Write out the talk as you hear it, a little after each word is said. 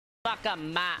Fuck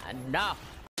man, no.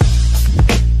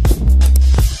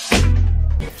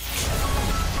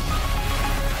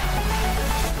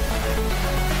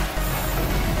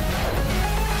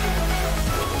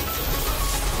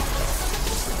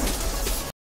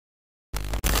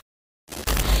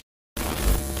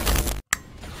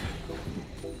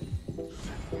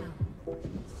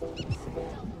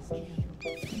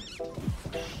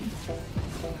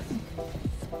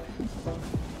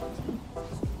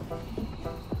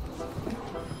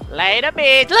 Later,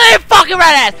 bitch. Look at him fucking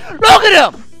red ass. Look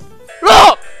at him.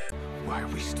 Look. Why are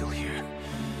we still here?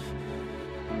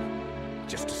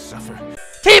 Just to suffer?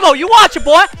 Timo, you watch it,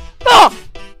 boy. Look.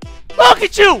 Look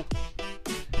at you.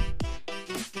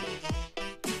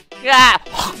 Yeah.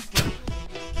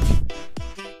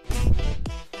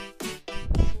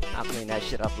 I'll clean that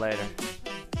shit up later.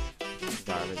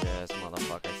 Garbage ass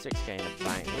motherfucker. 6K in the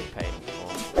bank. We paid him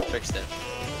for. Fixed it.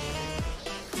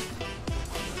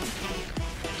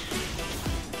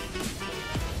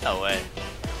 No way.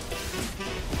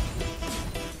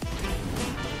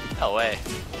 No way.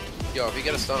 Yo, if you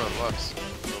get a stun on Lux, you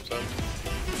know what I'm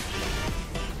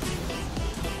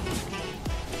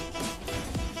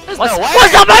saying?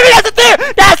 What's up, baby? That's the deer!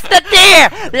 That's the deer!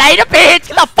 Later, bitch!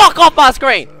 Get the fuck off my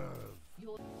screen!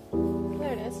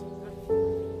 There it is.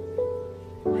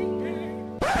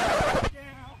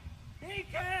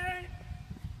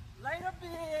 Later,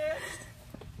 bitch!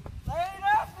 Later,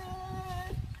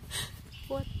 bitch!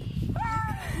 What?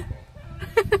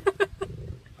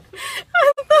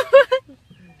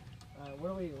 What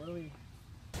are we?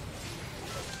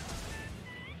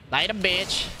 Later,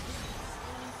 bitch!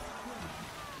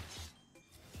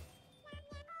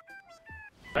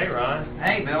 Hey, Ron.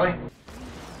 Hey, Billy.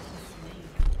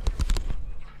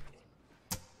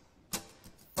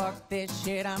 Fuck this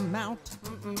shit, I'm out.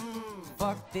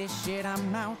 Fuck this shit,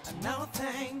 I'm out. No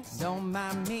thanks. Don't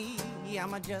mind me.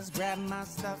 I'ma just grab my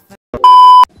stuff.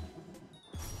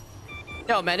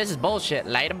 Yo, man, this is bullshit.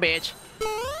 Later, bitch.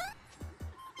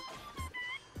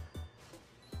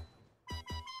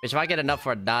 Bitch, if I get enough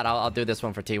for a dot, I'll do this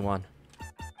one for T1.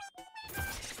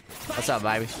 What's up,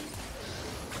 baby?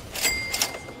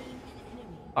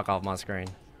 Fuck off my screen.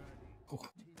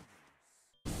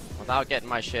 Without getting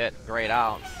my shit grayed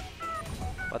out.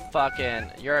 But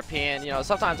fucking European, you know,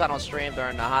 sometimes I don't stream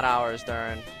during the hot hours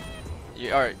during...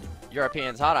 or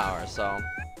Europeans hot hours, so...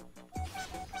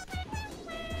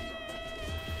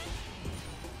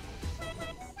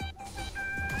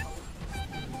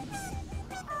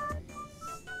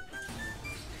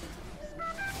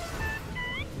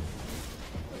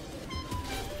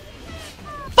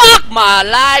 Fuck my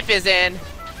life is in!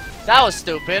 That was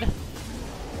stupid.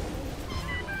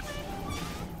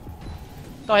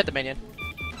 Go hit the minion.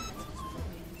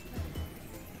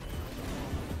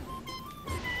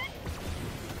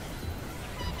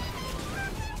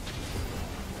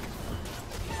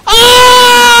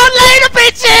 Oh, later,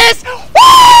 bitches!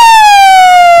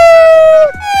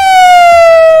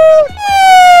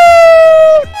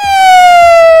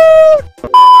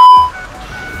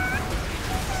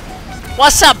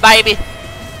 What's up, baby?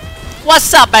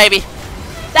 What's up, baby?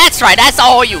 That's right, that's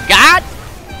all you got?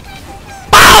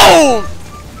 Boom!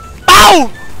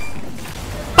 Boom!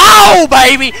 Boom,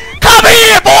 baby! Come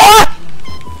here, boy!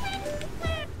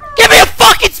 Give me a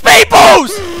fucking speed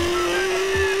boost!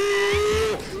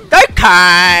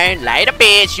 Okay, later,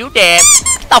 bitch, you dead.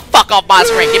 Get the fuck off my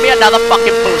screen. Give me another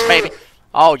fucking boost, baby.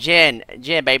 Oh, Jen,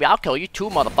 baby, I'll kill you 2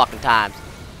 motherfucking times.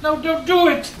 No, don't do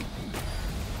it!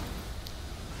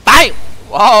 Bang!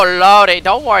 Oh, lordy,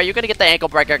 don't worry, you're gonna get the ankle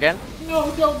breaker again.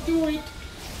 No, don't do it!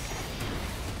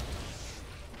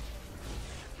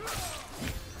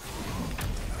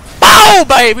 Boom,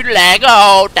 baby,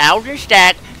 Lego, down your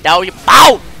stack, down your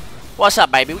boom. What's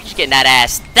up, baby? We just getting that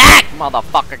ass stacked,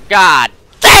 motherfucker. God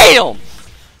damn!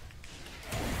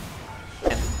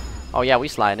 Oh yeah, we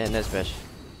sliding in this bitch.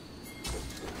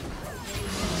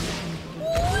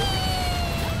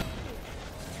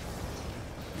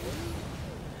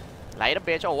 Later,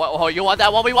 bitch. Oh, what? Oh, you want that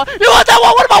 1v1? You want that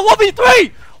one? What about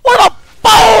 1v3? What about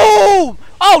boom?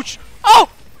 Oh, oh!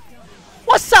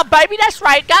 What's up, baby? That's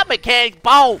right. Got mechanic.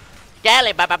 Boom.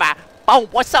 Galley. Bye, bye, bye. Boom.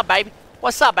 What's up, baby?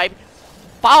 What's up, baby?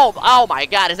 Boom. Oh my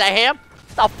God, is that him?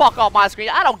 Get the fuck off my screen.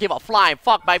 I don't give a flying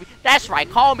fuck, baby. That's right.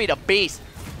 Call me the beast.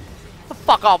 Get the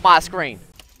fuck off my screen.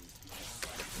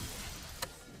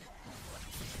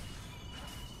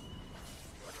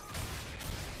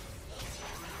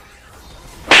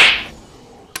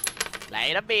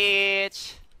 Later,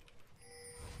 bitch.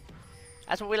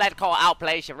 That's what we like to call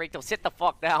outplay, Sharito. Sit the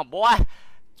fuck down, boy.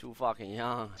 Too fucking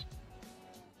young.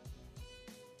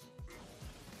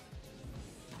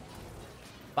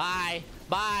 Bye.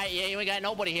 Bye. Yeah, you ain't got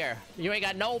nobody here. You ain't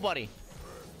got nobody.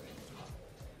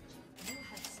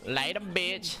 Later,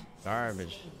 bitch.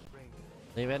 Garbage.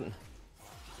 Leave it.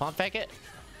 Pump fake it.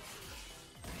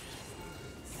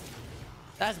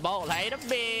 That's bold. Later,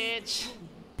 bitch.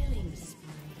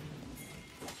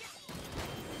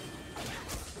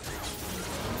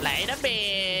 Later,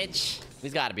 bitch.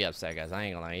 He's got to be upset, guys. I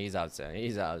ain't gonna lie. He's upset.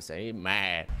 He's upset. He's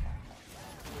mad.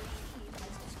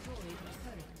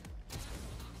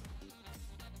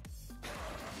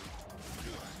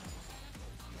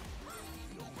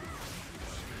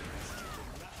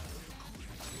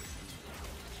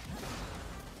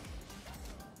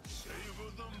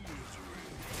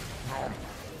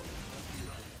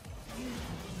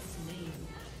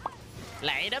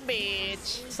 Later,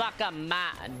 bitch. Suck a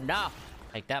my no.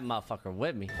 Take that motherfucker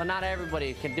with me. But not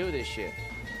everybody can do this shit.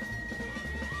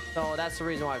 So that's the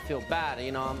reason why I feel bad.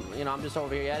 You know, I'm just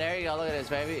over here. Yeah, there you go. Look at this,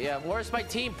 baby. Yeah, where's my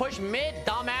team? Push mid,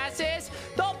 dumbasses.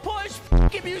 Don't push.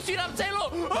 If you see what I'm saying,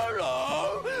 look.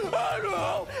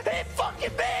 Hello. Hey,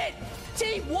 fucking mid.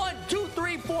 Team 1, 2,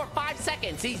 3, 4, 5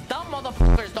 seconds. These dumb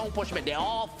motherfuckers don't push mid. They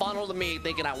all funnel to me,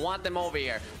 thinking I want them over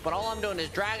here. But all I'm doing is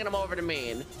dragging them over to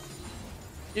me. And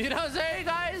you know what I'm saying,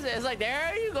 guys? It's like,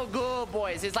 there you go, good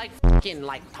boys. It's like fucking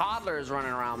like toddlers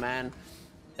running around, man.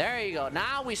 There you go.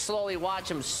 Now we slowly watch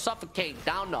him suffocate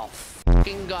down the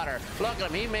fucking gutter. Look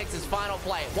at him. He makes his final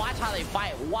play. Watch how they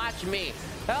fight. Watch me.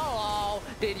 Hello.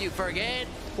 Did you forget?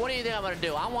 What do you think I'm going to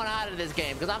do? I want out of this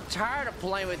game because I'm tired of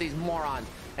playing with these morons.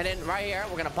 And then right here,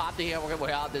 we're going to pop the heel. We're going to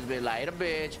way out this bitch. Later,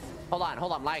 bitch. Hold on.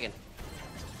 I'm lagging.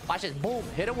 Watch this. Boom.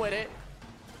 Hit him with it.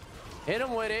 Hit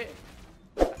him with it.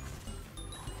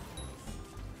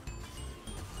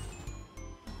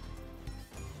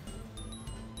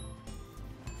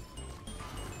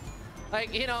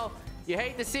 Like, you know, you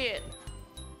hate to see it.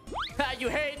 You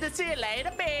hate to see it.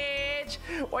 Later, bitch.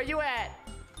 Where you at?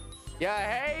 You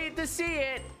hate to see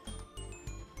it.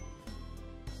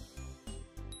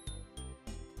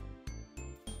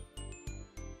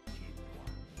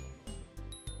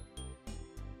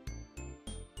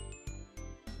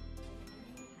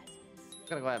 I'm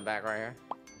gonna go ahead and back right here.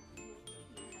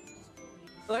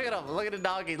 Look at them. Look at the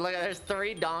donkeys. Look at, there's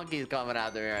 3 donkeys coming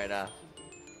out there right now.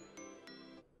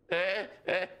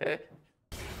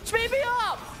 Speed me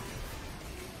up!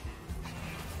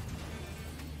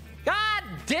 God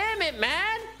damn it,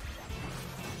 man!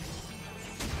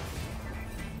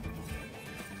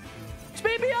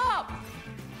 Speed me up!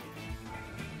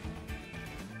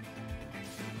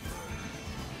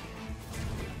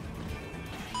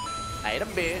 I hate a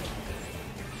bitch.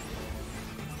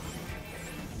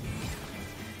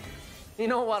 You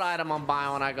know what item I'm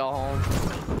buying when I go home?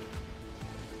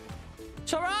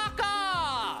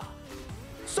 Soraka!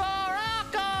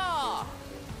 Soraka!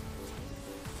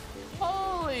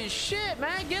 Holy shit,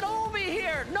 man. Get over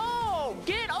here. No!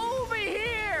 Get over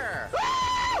here!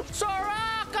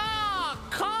 Soraka!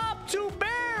 Come to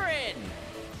Baron!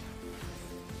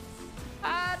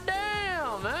 Ah,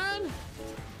 damn, man.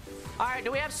 Alright,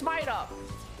 do we have smite up?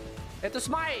 Hit the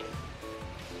smite.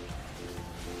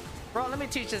 Bro, let me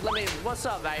teach this. What's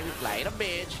up, baby? Later,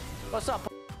 bitch. What's up?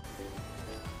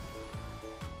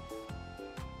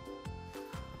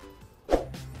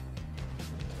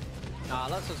 Nah,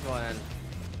 let's just go in.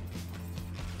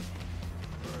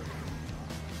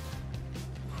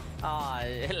 Oh,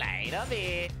 later,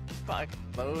 bitch. Fuck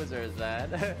losers, man.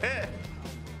 Hit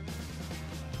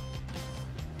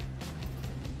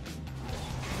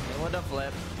him with the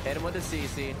flip. Hit him with the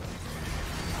CC.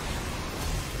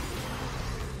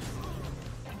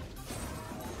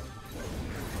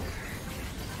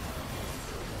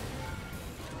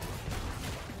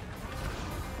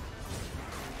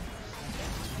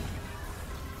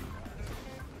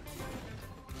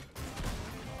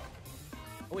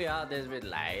 We are this bit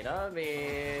later,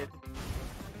 bitch.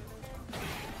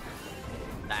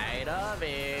 Later,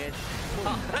 bitch.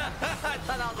 Oh, I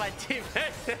thought that was my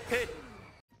teammate.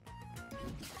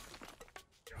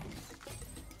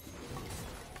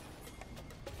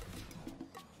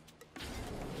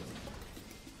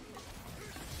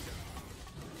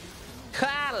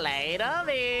 Later,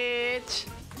 bitch.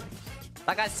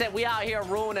 Like I said, we out here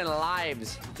ruining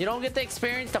lives. You don't get to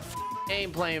experience the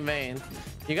gameplay in vain.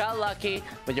 You got lucky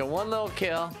with your one little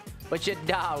kill, but your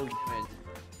dog.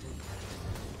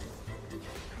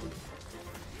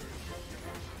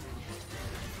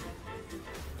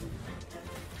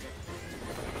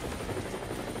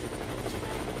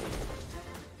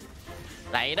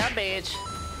 Later, bitch.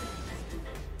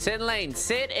 Sit in lane.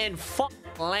 Sit in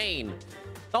lane.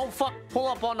 Don't pull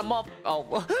up on the muff.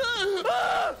 Oh.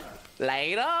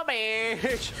 Later,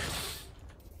 bitch.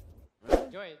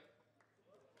 Enjoy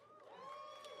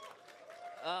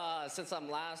Since I'm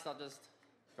last, I'll just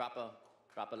drop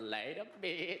a later,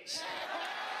 bitch.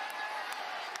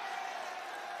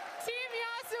 Team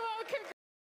Yasuo,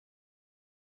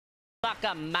 Fuck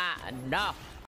a man, no.